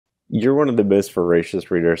You're one of the most voracious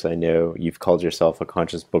readers I know. You've called yourself a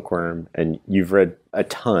conscious bookworm, and you've read a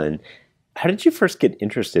ton. How did you first get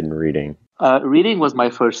interested in reading? Reading was my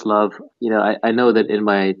first love. I know that in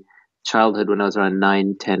my childhood, when I was around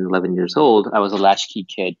 9, 10, 11 years old, I was a latchkey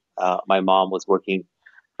kid. My mom was working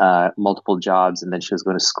multiple jobs, and then she was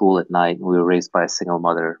going to school at night. And we were raised by a single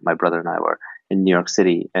mother. My brother and I were in New York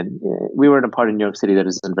City, and we were in a part of New York City that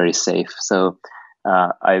isn't very safe. So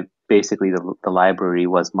I basically the library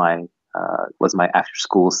was my after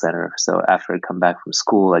school center. So after I'd come back from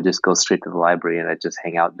school, I'd just go straight to the library and I'd just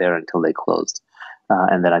hang out there until they closed,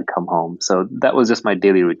 and then I'd come home. So that was just my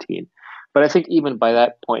daily routine. But I think even by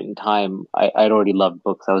that point in time, I'd already loved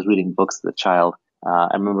books. I was reading books as a child.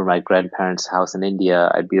 I remember my grandparents' house in India.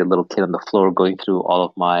 I'd be a little kid on the floor going through all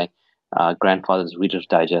of my grandfather's Reader's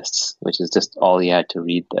Digests, which is just all he had to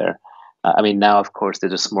read there. I mean, now, of course,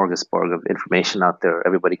 there's a smorgasbord of information out there.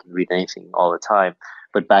 Everybody can read anything all the time.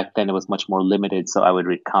 But back then, it was much more limited. So I would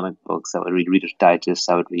read comic books. I would read Reader's Digests.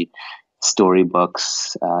 I would read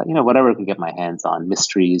storybooks, whatever I could get my hands on.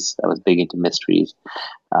 Mysteries. I was big into mysteries.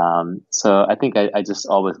 So I think I just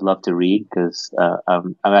always loved to read because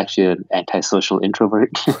I'm actually an antisocial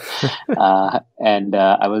introvert. And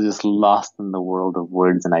I was just lost in the world of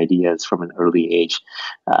words and ideas from an early age.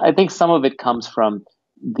 I think some of it comes from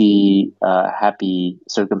the happy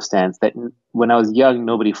circumstance that when I was young,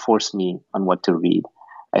 nobody forced me on what to read.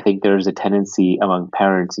 I think there's a tendency among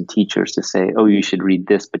parents and teachers to say, oh, you should read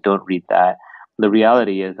this, but don't read that. The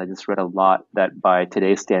reality is I just read a lot that by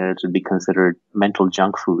today's standards would be considered mental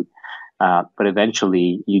junk food. But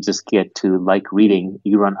eventually you just get to like reading,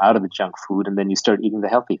 you run out of the junk food and then you start eating the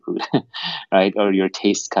healthy food, right? Or your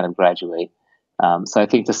tastes kind of graduate. So I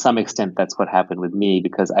think to some extent that's what happened with me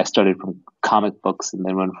because I started from comic books and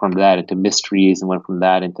then went from that into mysteries and went from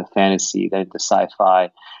that into fantasy, then into sci-fi.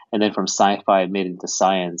 And then from sci-fi, I made it into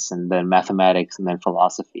science and then mathematics and then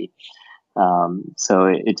philosophy. So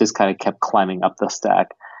it just kind of kept climbing up the stack.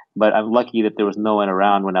 But I'm lucky that there was no one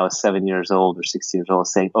around when I was 7 years old or 6 years old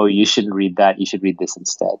saying, oh, you shouldn't read that. You should read this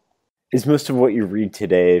instead. Is most of what you read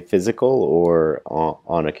today physical or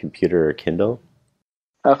on a computer or Kindle?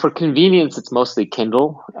 For convenience, it's mostly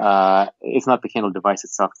Kindle. It's not the Kindle device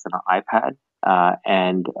itself; it's an iPad.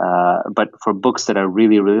 But for books that I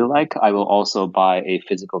really, really like, I will also buy a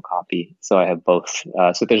physical copy. So I have both.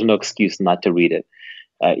 So there's no excuse not to read it.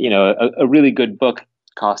 A really good book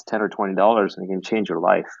costs $10 or $20 and it can change your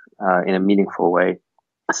life in a meaningful way.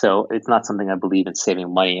 So it's not something I believe in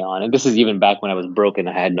saving money on. And this is even back when I was broke and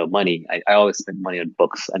I had no money. I always spent money on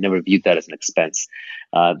books. I never viewed that as an expense.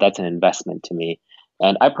 That's an investment to me.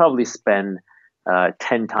 And I probably spend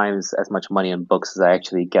 10 times as much money on books as I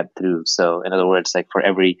actually get through. So in other words, like for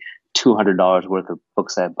every $200 worth of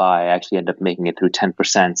books I buy, I actually end up making it through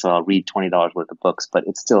 10%. So I'll read $20 worth of books, but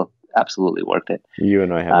it's still absolutely worth it. You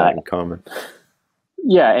and I have that in common.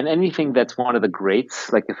 Yeah, and anything that's one of the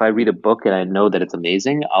greats, like if I read a book and I know that it's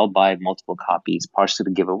amazing, I'll buy multiple copies, partially to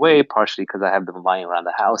give away, partially because I have them lying around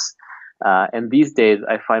the house. And these days,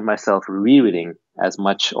 I find myself rereading as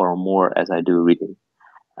much or more as I do reading.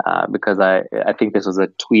 Because I think this was a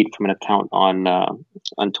tweet from an account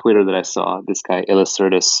on Twitter that I saw. This guy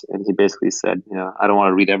Illucertus, and he basically said, I don't want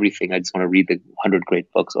to read everything. I just want to read the 100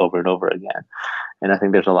 great books over and over again. And I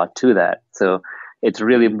think there's a lot to that. So it's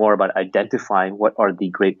really more about identifying what are the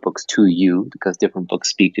great books to you, because different books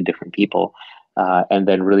speak to different people, and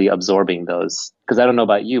then really absorbing those. Because I don't know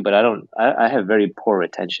about you, but I have very poor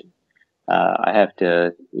retention. I have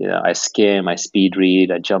to, I skim, I speed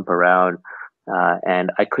read, I jump around.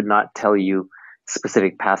 And I could not tell you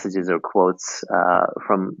specific passages or quotes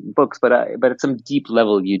from books, but at some deep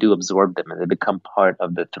level, you do absorb them, and they become part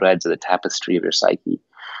of the threads of the tapestry of your psyche.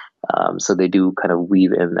 So they do kind of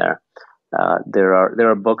weave in there. There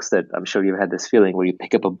are books that I'm sure you've had this feeling where you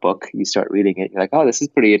pick up a book, you start reading it, you're like, oh, this is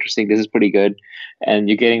pretty interesting, this is pretty good, and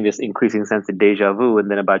you're getting this increasing sense of deja vu, and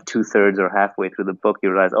then about 2/3 or halfway through the book,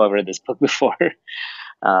 you realize, oh, I've read this book before.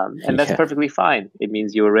 And that's Yeah. perfectly fine. It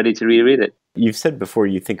means you were ready to reread it. You've said before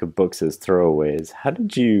you think of books as throwaways. How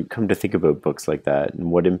did you come to think about books like that,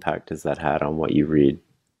 and what impact has that had on what you read?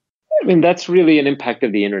 I mean, that's really an impact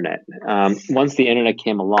of the internet. Once the internet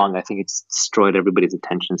came along, I think it's destroyed everybody's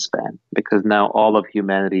attention span because now all of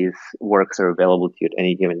humanity's works are available to you at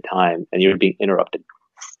any given time, and you're being interrupted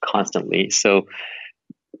constantly. So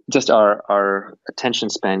just our attention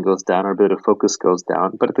span goes down, our ability to focus goes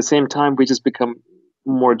down. But at the same time, we just become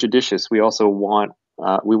more judicious. We also want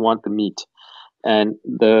the meat, and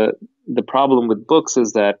the problem with books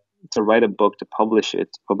is that to write a book, to publish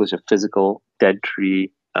it, to publish a physical dead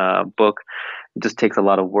tree book, it just takes a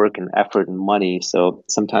lot of work and effort and money. So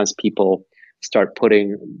sometimes people start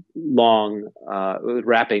putting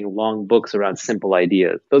wrapping long books around simple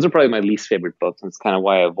ideas. Those are probably my least favorite books, and it's kind of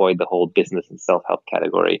why I avoid the whole business and self-help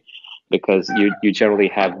category, because you generally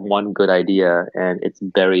have one good idea and it's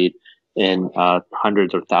buried in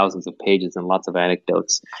hundreds or thousands of pages and lots of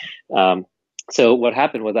anecdotes. So what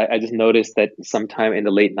happened was I just noticed that sometime in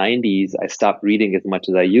the late 90s, I stopped reading as much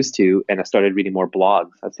as I used to, and I started reading more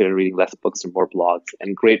blogs. I started reading less books and more blogs,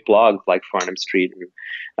 and great blogs like Farnham Street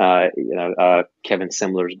and Kevin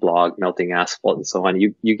Simler's blog, Melting Asphalt, and so on.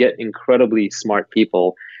 You get incredibly smart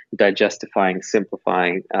people digestifying,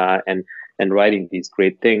 simplifying, and writing these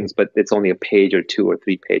great things, but it's only a page or two or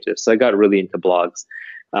three pages. So I got really into blogs.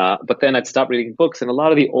 But then I'd stop reading books, and a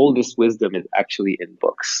lot of the oldest wisdom is actually in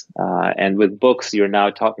books. And with books, you're now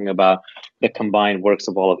talking about the combined works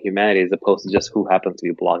of all of humanity as opposed to just who happens to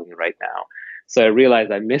be blogging right now. So I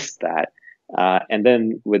realized I missed that. And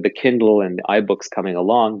then with the Kindle and the iBooks coming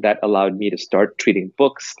along, that allowed me to start treating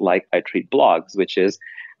books like I treat blogs, which is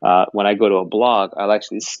when I go to a blog, I'll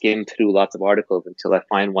actually skim through lots of articles until I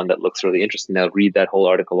find one that looks really interesting. I'll read that whole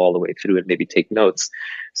article all the way through and maybe take notes.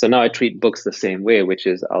 So now I treat books the same way, which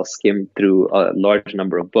is I'll skim through a large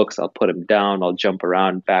number of books. I'll put them down. I'll jump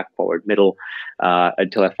around, back, forward, middle,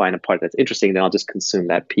 until I find a part that's interesting. Then I'll just consume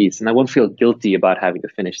that piece. And I won't feel guilty about having to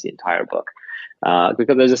finish the entire book.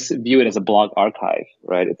 Because I just view it as a blog archive,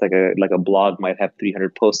 right? It's like a blog might have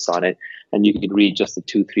 300 posts on it, and you could read just the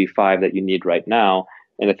 2, 3, 5 that you need right now.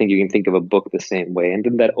 And I think you can think of a book the same way. And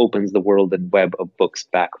then that opens the world and web of books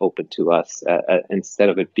back open to us instead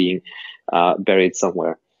of it being buried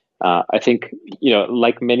somewhere. I think,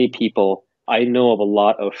 like many people, I know of a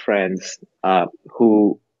lot of friends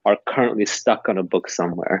who are currently stuck on a book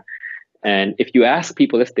somewhere. And if you ask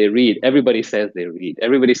people if they read, everybody says they read.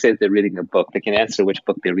 Everybody says they're reading a book. They can answer which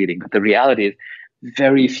book they're reading. But the reality is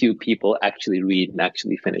very few people actually read and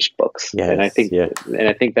actually finish books. Yes, and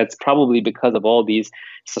I think that's probably because of all these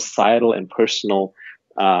societal and personal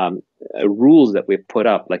rules that we've put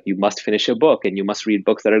up. Like you must finish a book and you must read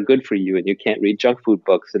books that are good for you and you can't read junk food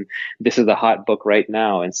books and this is a hot book right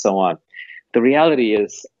now and so on. The reality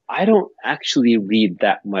is I don't actually read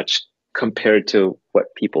that much compared to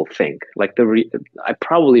what people think. Like I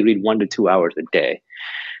probably read 1 to 2 hours a day,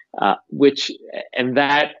 and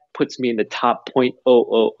that puts me in the top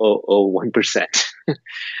 0.00001%.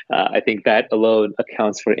 I think that alone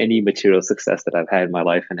accounts for any material success that I've had in my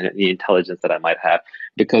life and any intelligence that I might have,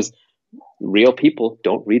 because real people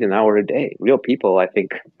don't read an hour a day. Real people, I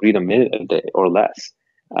think, read a minute a day or less.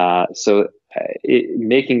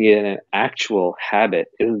 Making it an actual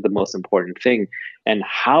habit is the most important thing. And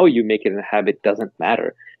how you make it a habit doesn't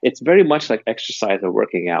matter. It's very much like exercise or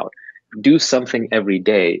working out. Do something every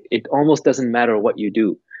day. It almost doesn't matter what you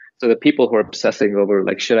do. So the people who are obsessing over,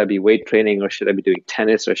 like, should I be weight training or should I be doing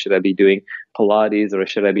tennis or should I be doing Pilates or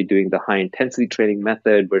should I be doing the high intensity training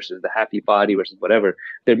method versus the happy body versus whatever,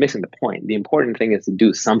 they're missing the point. The important thing is to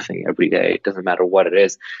do something every day. It doesn't matter what it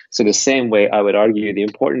is. So the same way I would argue the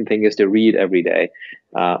important thing is to read every day.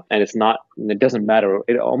 And it doesn't matter.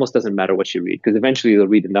 It almost doesn't matter what you read, because eventually you'll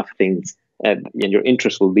read enough things and your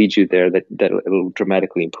interest will lead you there that it'll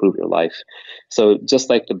dramatically improve your life. So just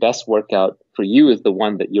like the best workout for you is the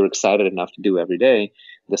one that you're excited enough to do every day,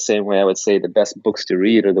 the same way I would say the best books to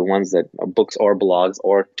read are the ones that are books or blogs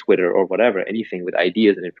or Twitter or whatever, anything with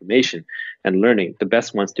ideas and information and learning. The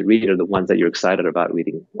best ones to read are the ones that you're excited about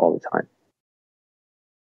reading all the time.